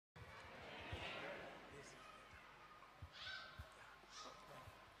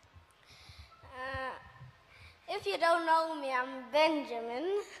If you don't know me, I'm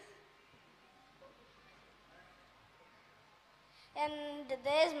Benjamin. And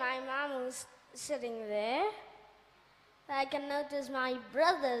there's my mom who's sitting there. I can notice my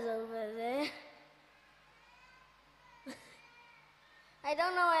brothers over there. I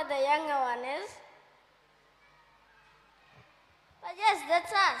don't know where the younger one is. But yes,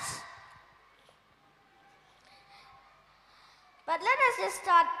 that's us. But let us just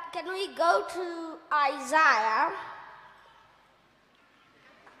start. Can we go to Isaiah?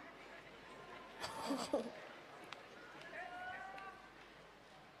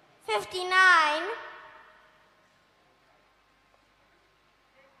 '59.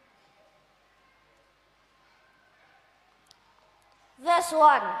 Verse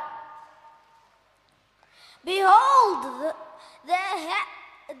 1. Behold,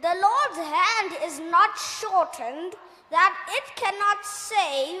 the Lord's hand is not shortened, that it cannot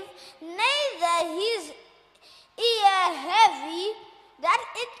save, neither his ear heavy, that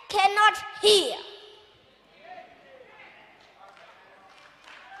it cannot hear.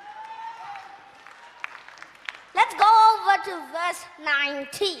 Let's go over to verse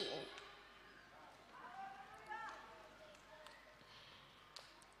 19.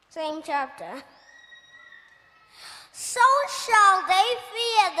 Same chapter. So shall they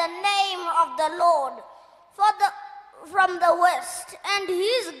fear the name of the Lord from the west, and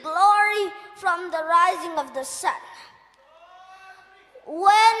his glory from the rising of the sun.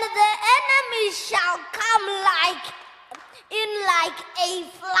 When the enemy shall come like a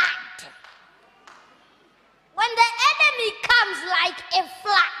flood. When the enemy comes like a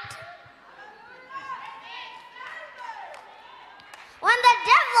flood. When the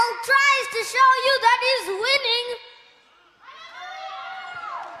devil tries to show you that he's winning,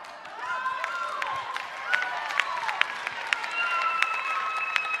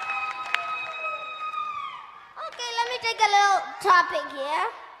 okay, let me take a little topic here.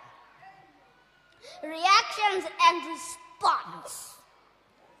 Reactions and response.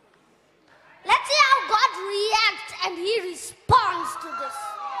 Let's see how God reacts and he responds to this.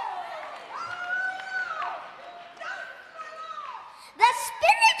 The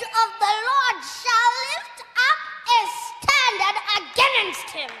Spirit of the Lord shall lift up a standard against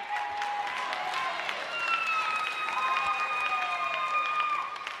him.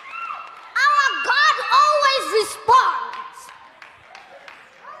 Our God always responds.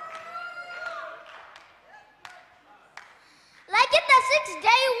 Like in the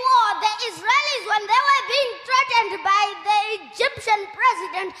 6-day war, the Israelis, when they were being threatened by the Egyptian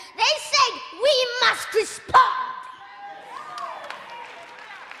president, they said, we must respond.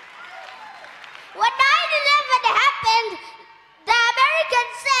 When 9/11 happened, the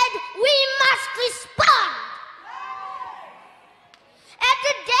Americans said, we must respond. And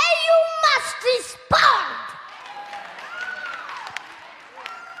today you must respond.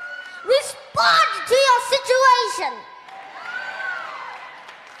 Respond to your situation.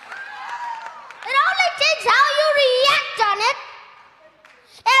 It only takes how you react on it,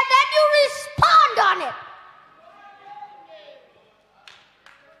 and then you respond on it.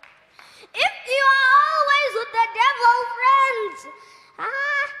 If you are always with the devil, friends,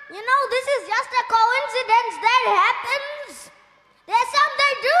 this is just a coincidence that happens. There's some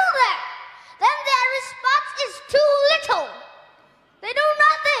they do that. Then their response is too little. They do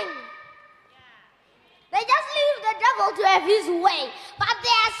nothing. They just leave the devil to have his way. But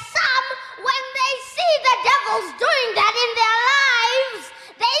there are some, when they see the devils doing that in their lives,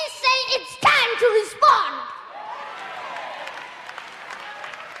 they say it's time to respond.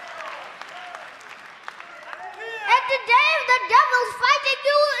 And today, if the devil's fighting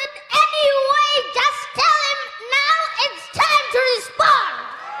you in any way, just tell him now it's time to respond.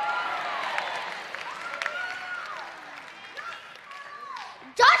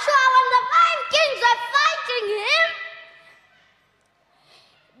 Joshua, when the 5 kings are fighting him,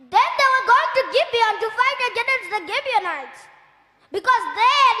 then they were going to Gibeon to fight against the Gibeonites because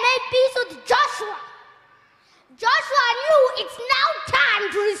they had made peace with Joshua. Joshua knew it's now time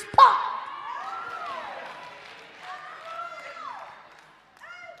to respond.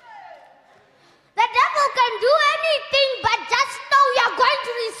 The devil can do anything, but just know you're going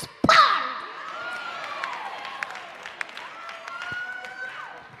to respond.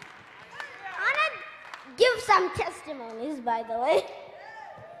 I want to give some testimonies, by the way.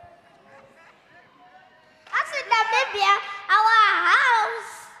 Us in Namibia, our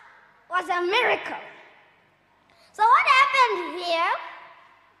house was a miracle. So what happened here?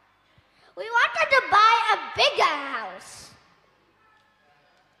 We wanted to buy a bigger house.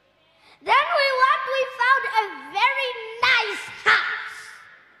 Then we found a very nice house.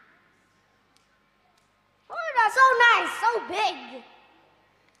 Oh, it was so so big.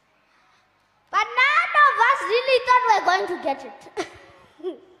 But none of us really thought we were going to get it.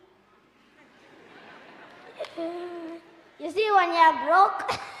 You see, when you're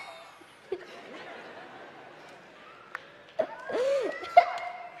broke,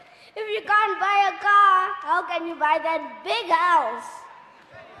 if you can't buy a car, how can you buy that big house?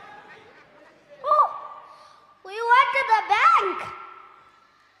 Oh, we went to the bank.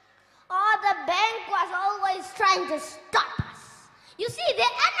 Oh, the bank was always trying to stop us. You see, the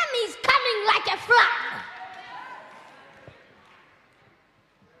enemy is coming like a flood.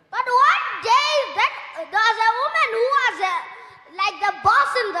 But one day, there was a woman who was like the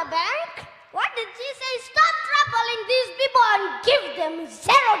boss in the bank. What did she say? Stop troubling these people and give them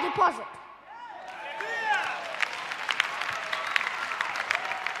zero deposit.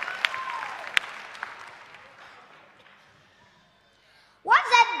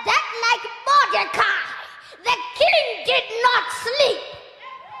 Wasn't that like Mordecai? The king did not sleep.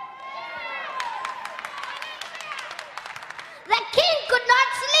 The king could not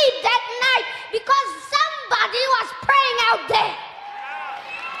sleep that night because somebody was praying out there.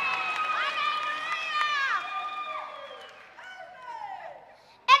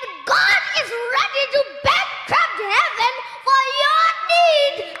 And God is ready to bankrupt heaven for your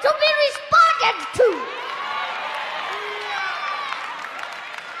need to be responded to.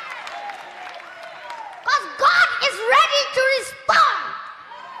 Because God is ready to respond.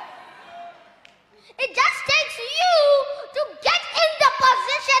 It just takes you to get in the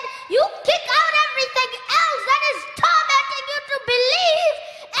position. You kick out everything else that is tormenting you to believe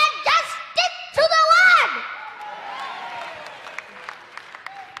and just stick to the word.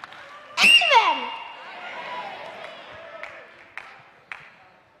 Amen.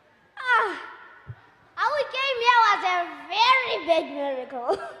 How we came here was a very big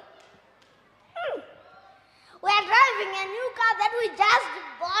miracle. We are driving a new car that we just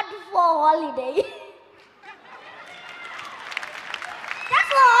bought for holiday. Just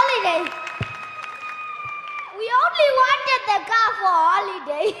for holiday. We only wanted the car for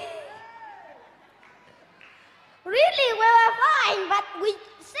holiday. Really, we were fine, but we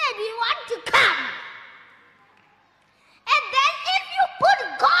said we want to come. And then if you put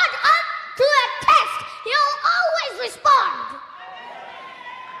God up to a test, He'll always respond.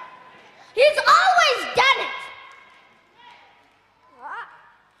 He's always done it.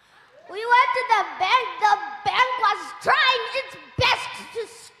 We went to the bank. The bank was trying its best to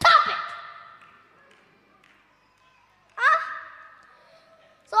stop it.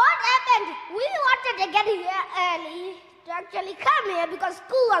 So what happened? We wanted to get here early to actually come here because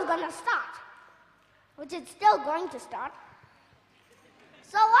school was going to start, which is still going to start.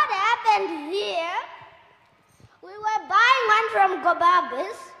 So what happened here? We were buying one from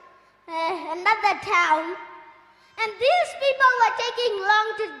Gobabis, another town. And these people were taking long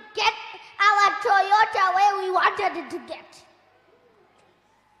to get our Toyota where we wanted it to get.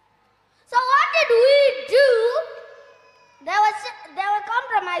 So what did we do? They were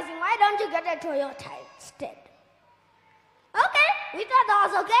compromising. Why don't you get a Toyota instead? Okay, we thought that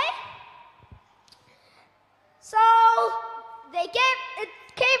was okay. So it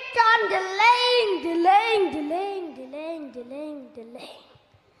kept on delaying.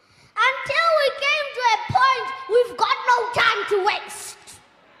 Until we came to a point, we've got no time to waste.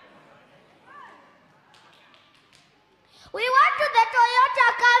 We went to the Toyota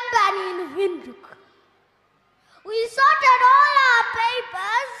company in Windhoek. We sorted all our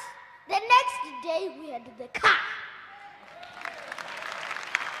papers. The next day we had the car.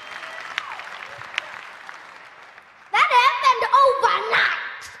 That happened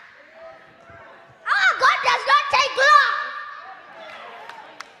overnight. Our God does not take long.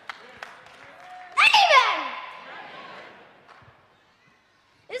 Amen.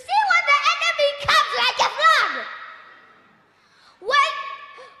 You see, when the enemy comes like a flood,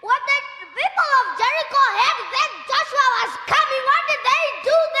 when the people of Jericho heard that Joshua was coming, what did they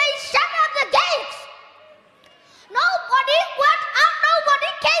do? They shut up the gates. Nobody went out,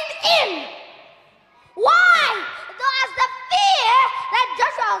 nobody came in. Why? There was the fear that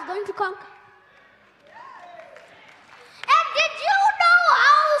Joshua was going to conquer. And did you know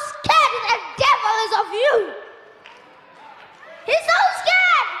how scared the devil is of you? He's so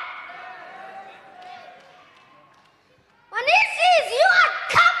scared. When he sees you are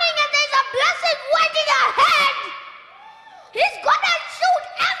coming and there's a blessing waiting ahead, he's gonna shoot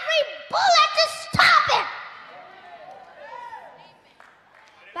every bullet to stop it.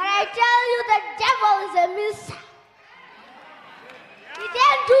 But I tell you, the devil is a missile. He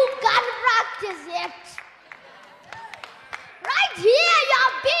didn't do gun practice yet. Right here,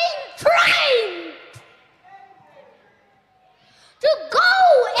 you're being trained.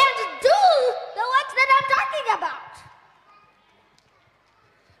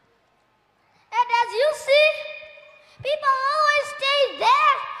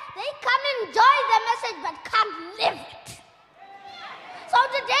 message but can't live it. So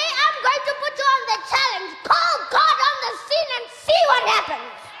today I'm going to put you on the challenge. Call God on the scene and see what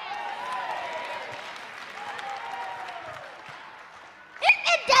happens. If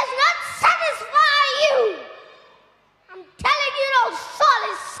it does not satisfy you, I'm telling you it'll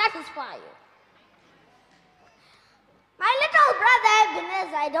surely satisfy you. My little brother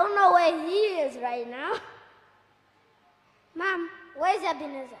Ebenezer, I don't know where he is right now. Mom, where's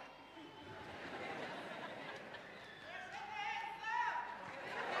Ebenezer?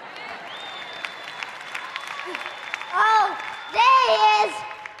 Oh, there he is.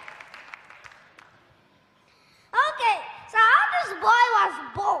 Okay, so how this boy was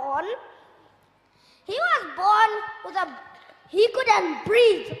born, he was born with he couldn't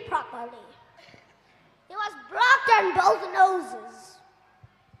breathe properly. He was blocked on both noses.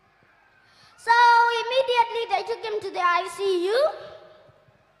 So immediately they took him to the ICU.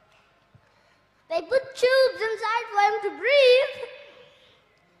 They put tubes inside for him to breathe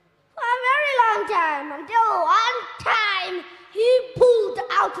for a very long time, until one time he pulled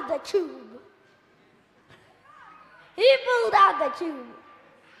out the tube. He pulled out the tube.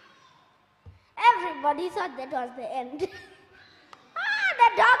 Everybody thought that was the end. The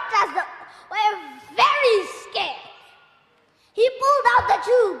doctors were very scared. He pulled out the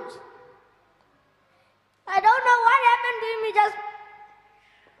tubes. I don't know what happened to him. He just...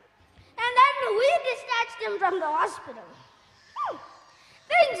 And then we dispatched him from the hospital.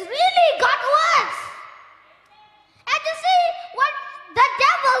 Things really got worse. And you see, what the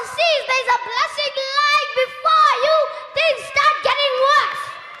devil sees, there's a blessing lying before you, things start getting worse.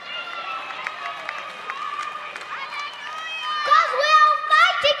 Because we are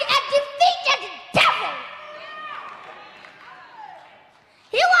fighting a defeated devil.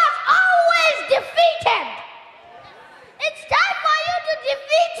 He was always defeated. It's time for you to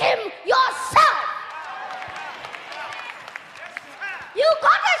defeat him yourself. You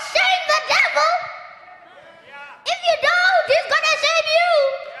gotta shame the devil. If you don't, he's gonna shame you.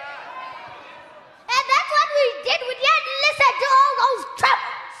 And that's what we did. We didn't listen to all those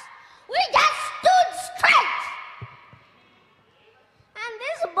troubles. We just stood straight. And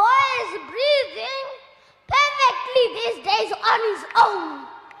this boy is breathing perfectly these days on his own.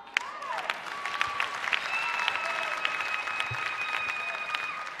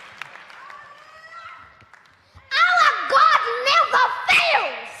 Our God never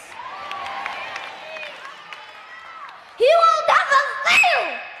fails. He will never fail.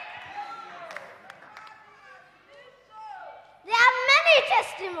 There are many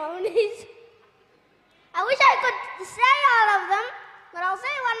testimonies. I wish I could say all of them, but I'll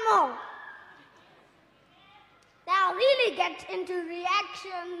say one more. Now really get into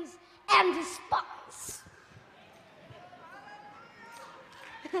reactions and response.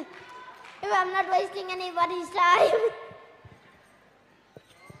 If I'm not wasting anybody's time.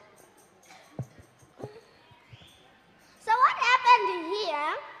 So what happened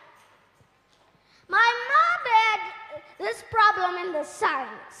here? My mom had this problem in the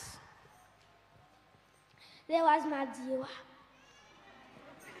sinus. There was Madziwa.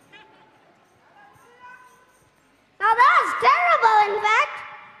 Now that's terrible, in fact.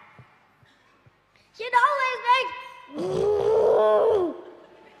 She'd always make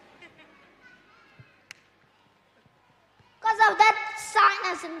because of that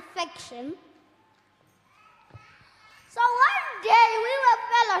sinus infection. So one day we were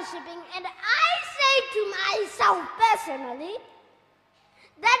fellowshipping, and I say to myself personally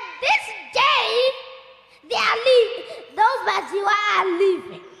that this day they are leaving. Those Madziwa are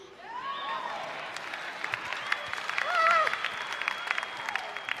leaving.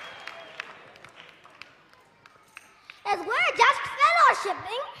 As we're just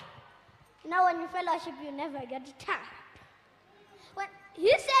fellowshipping, you know, when you fellowship, you never get tired. When he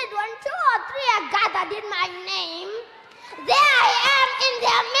said, when 2 or 3 are gathered in my name, there I am in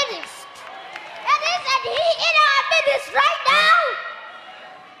their midst. And he said, he in our midst right now.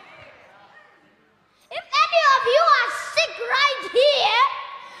 If any of you are sick right here,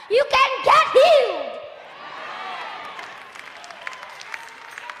 you can get healed.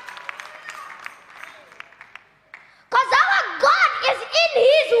 Because our God is in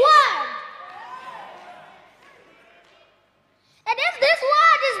his word. And if this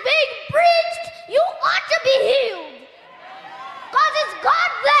word is being preached, you ought to be healed. Because it's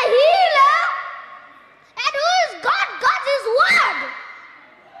God the healer. And who is God? God is word.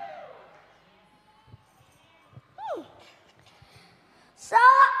 So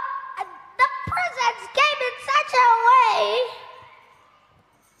the presence came in such a way.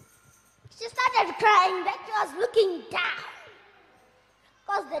 She started crying that she was looking down.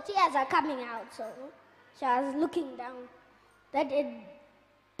 Because the tears are coming out, so So I was looking down that it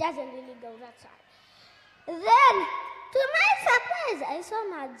doesn't really go that side. Then, to my surprise, I saw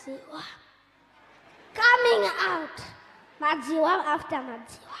Madziwa coming out. Madziwa after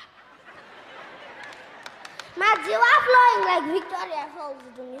Madziwa. Madziwa flowing like Victoria Falls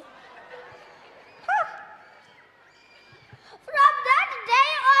to me. Huh. From that day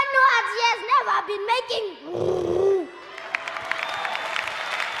onwards, he has never been making.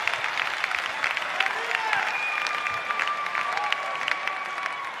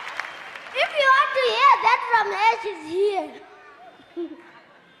 If you want to hear that from her, she's here.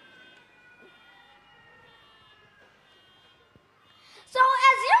 So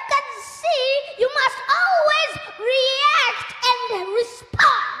as you can see, you must always react and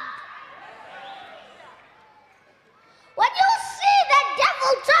respond. When you see the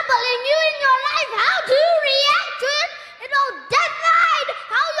devil troubling you in your life, how do you react to it? It will decide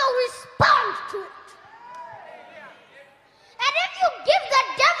how you'll respond to it. And if you give the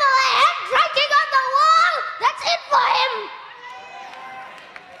devil a head striking on the wall, that's it for him.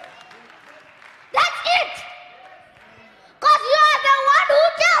 That's it. Because you are the one who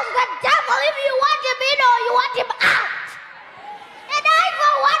tells the devil if you want him in or you want him out. And I,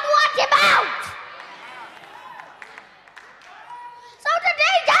 for one, want him out. So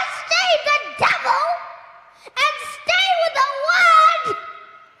today, just stay the devil and stay with the word,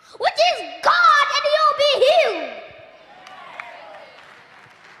 which is God, and you'll be healed.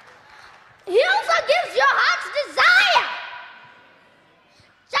 He also gives your heart's desire.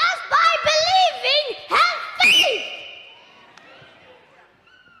 Just by believing, have faith.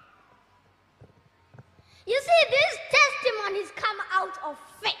 You see, these testimonies come out of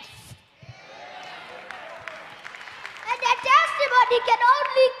faith. And the testimony can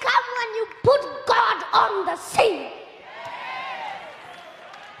only come when you put God on the scene.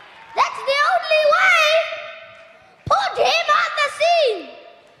 That's the only way. Put him on the scene.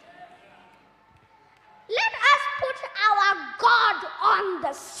 Let us put our God on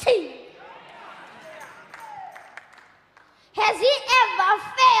the scene. Has he ever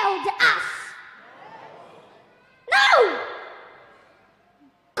failed us? No!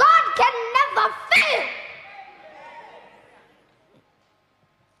 God can never fail.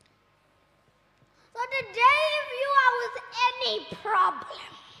 So today, if you are with any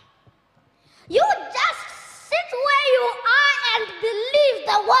problem, you just sit where you are and believe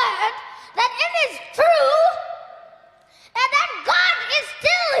the word that it is true and that God is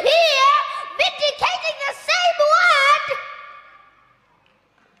still here vindicating the same word.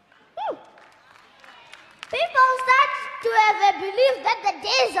 People start to have a belief that the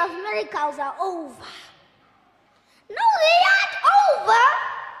days of miracles are over. No, they aren't over.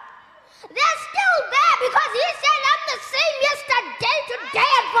 They're still there because he said, I'm the same yesterday,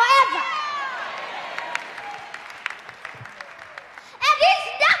 today, and forever. And he's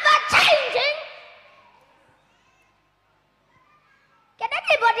never changing. Can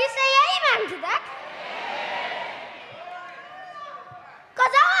anybody say amen to that?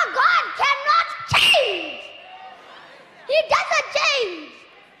 Because our God cannot change. He doesn't change.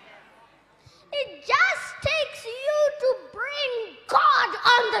 It just takes you to bring God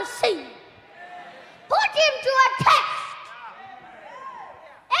on the scene. Put him to a test.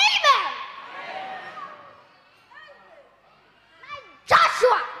 Amen. Like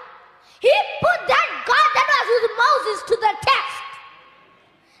Joshua, he put that God that was with Moses to the test.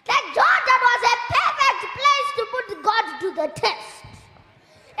 That Jordan was a perfect place to put God to the test.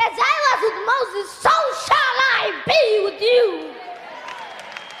 As I was with Moses, so shall I be with you.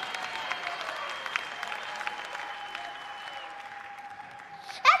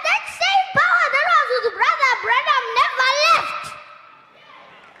 And that same power that was with Brother Branham never left.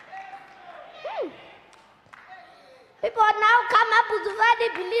 People now come up with funny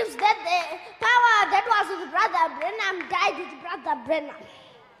beliefs that the power that was with Brother Branham died with Brother Branham.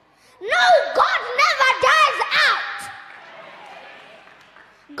 No, God never dies out.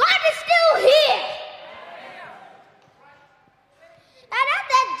 God is still here. And at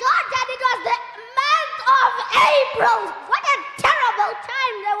the Jordan, it was the month of April. What a terrible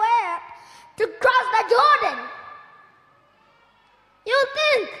time they were to cross the Jordan. You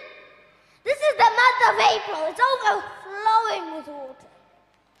think this is the month of April. It's overflowing with water.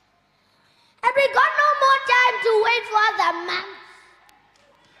 And we got no more time to wait for the months.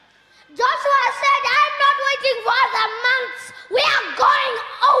 Joshua said, I'm not waiting for the months. We are going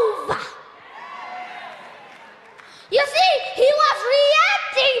over. You see, he was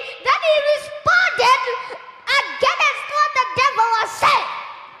reacting, then he responded against what the devil was saying.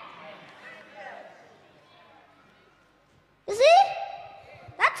 You see,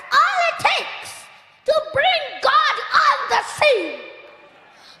 that's all it takes to bring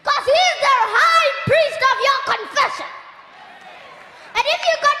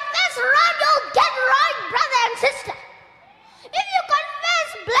confess wrong, you'll get right, brother and sister. If you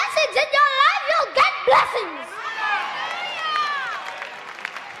confess blessings in your life, you'll get blessings.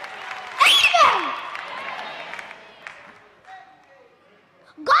 Amen.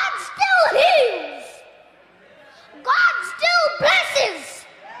 God still heals. God still blesses.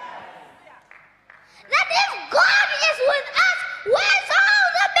 That if God is with us, where's all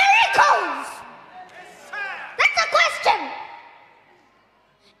the miracles? That's the question.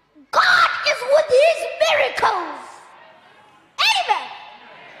 God is with his miracles. Amen.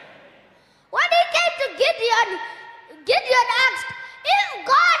 When he came to Gideon, Gideon asked, if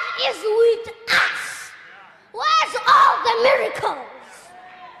God is with us, where's all the miracles?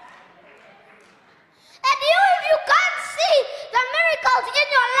 And if you can't see the miracles in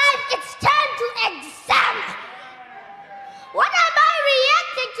your life, it's time to examine. What am I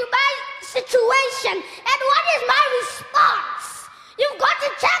reacting to my situation? And what is my response? You've got to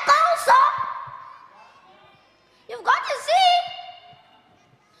check also. You've got to see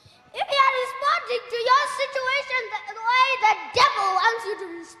if you are responding to your situation the way the devil wants you to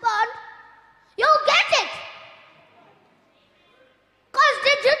respond, you'll get it. Because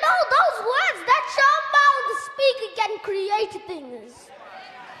did you know those words that your mouth speak can create things?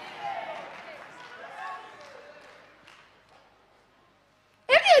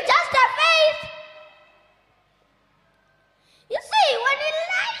 If you just have faith. You see, when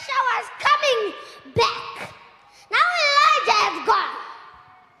Elisha was coming back, now Elijah has gone.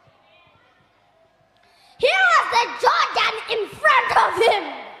 Here was the Jordan in front of him.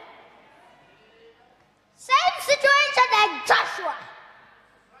 Same situation like Joshua.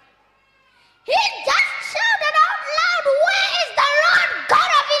 He just shouted out loud, where is the Lord God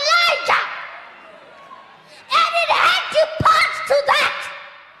of Elijah? And it had to point to that.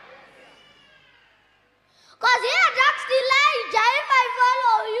 Because he had asked Elijah, if I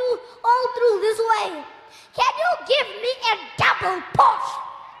follow you all through this way, can you give me a double portion?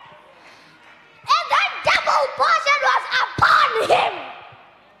 And that double portion was upon him.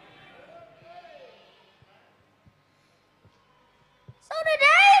 So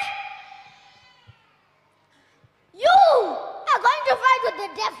today, you are going to fight with the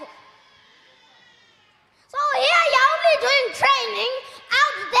devil. So here you're only doing training,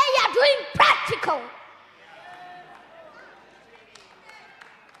 out there you're doing practical.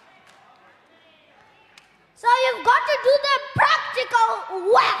 So you've got to do the practical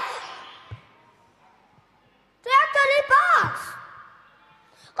well to actually pass.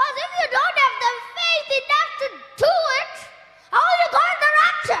 Because if you don't have the faith enough to do it, how are you going to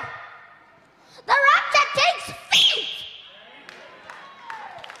rapture? The rapture takes faith.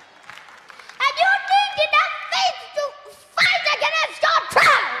 And you need enough faith to fight against your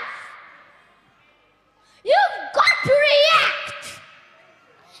trials. You've got to react.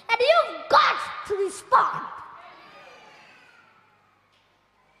 And you've got to respond.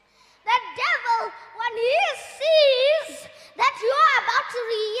 The devil, when he sees that you are about to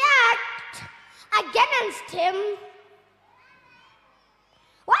react against him,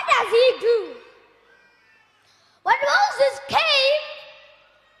 what does he do? When Moses came,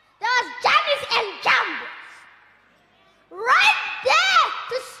 there was Jannes and Jambres right there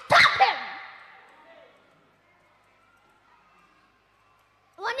to stop him.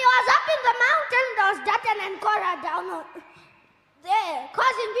 When he was up in the mountain, there was Dathan and Korah down there,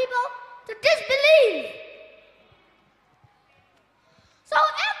 causing people to disbelieve. So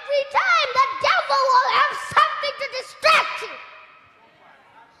every time the devil will have something to distract you.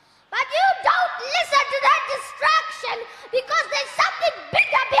 But you don't listen to that distraction because there's something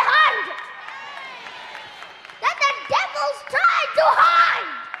bigger behind it that the devil's trying to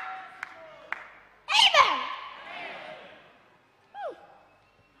hide. Amen.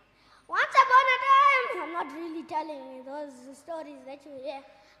 Once upon a time, I'm not really telling you those stories that you hear.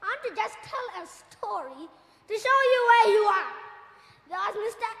 I want to just tell a story to show you where you are. There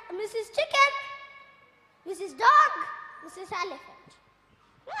was Mrs. Chicken, Mrs. Dog, Mrs. Elephant.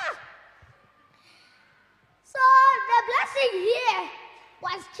 So the blessing here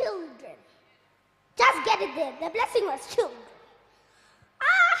was children. Just get it there. The blessing was children.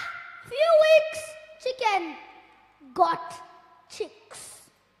 Few weeks, Chicken got chicks.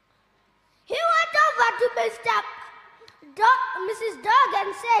 He went over to Mrs. Dog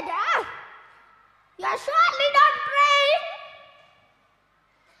and said, you are surely not praying.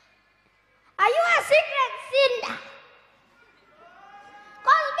 Are you a secret sinner?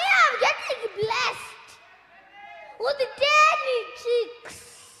 Because me, I'm getting blessed with 10 chicks.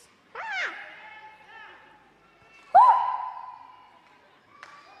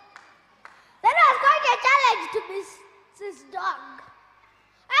 That was quite a challenge to Mrs. Dog.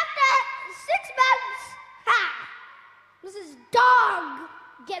 After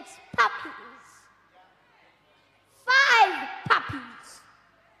gets puppies. 5 puppies.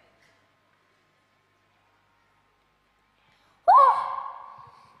 Oh.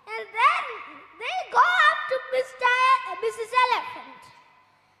 And then they go up to Mrs. Elephant.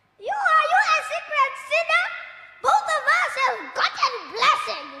 Are you a secret sinner? Both of us have gotten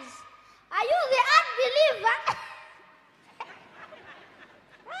blessings. Are you the unbeliever?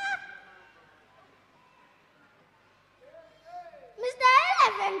 Mr.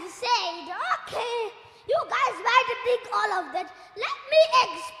 Elephant said, okay, you guys might think all of that. Let me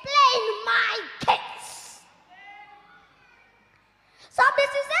explain my case. So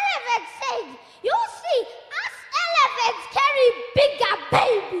Mrs. Elephant said, you see, us elephants carry bigger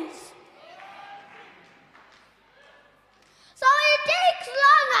babies. So it takes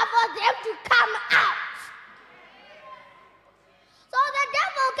longer for them to come out. So the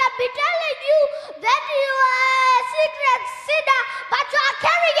devil can be telling you that you are a secret sinner, but you are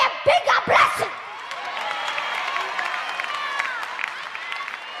carrying a bigger blessing.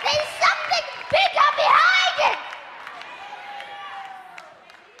 There's something bigger behind it.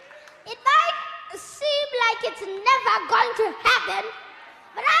 It might seem like it's never going to happen,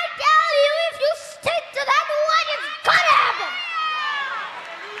 but I tell you, if you stick to that one, it's gonna happen.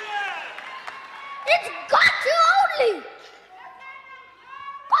 It's got to only.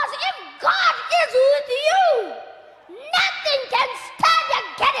 Because if God is with you, nothing can stand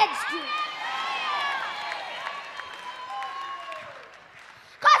against you.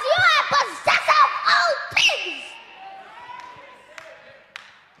 Because you are possessor of all things.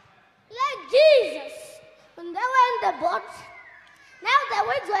 Like Jesus, when they were in the boat, now the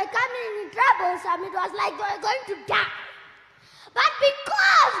winds were coming in troublesome, it was like they were going to die. But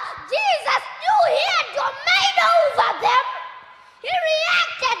because Jesus knew he had domain over them, he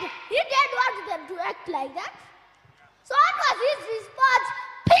reacted. He didn't want them to act like that. So what was his response?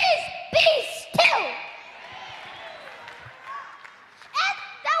 Peace, be still. And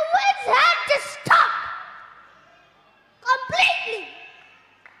the winds had to stop completely.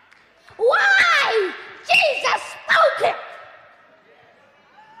 Why? Jesus spoke it.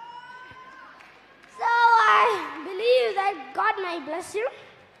 So I believe that God may bless you.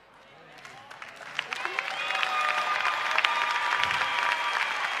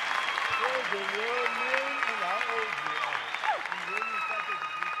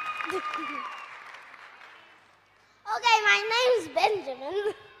 Okay, my name is Benjamin.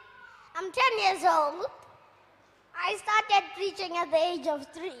 I'm 10 years old. I started preaching at the age of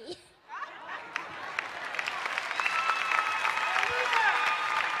 3.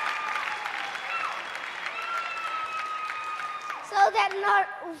 So that not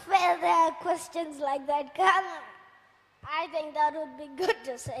where there are questions like that come, I think that would be good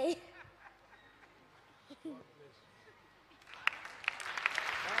to say.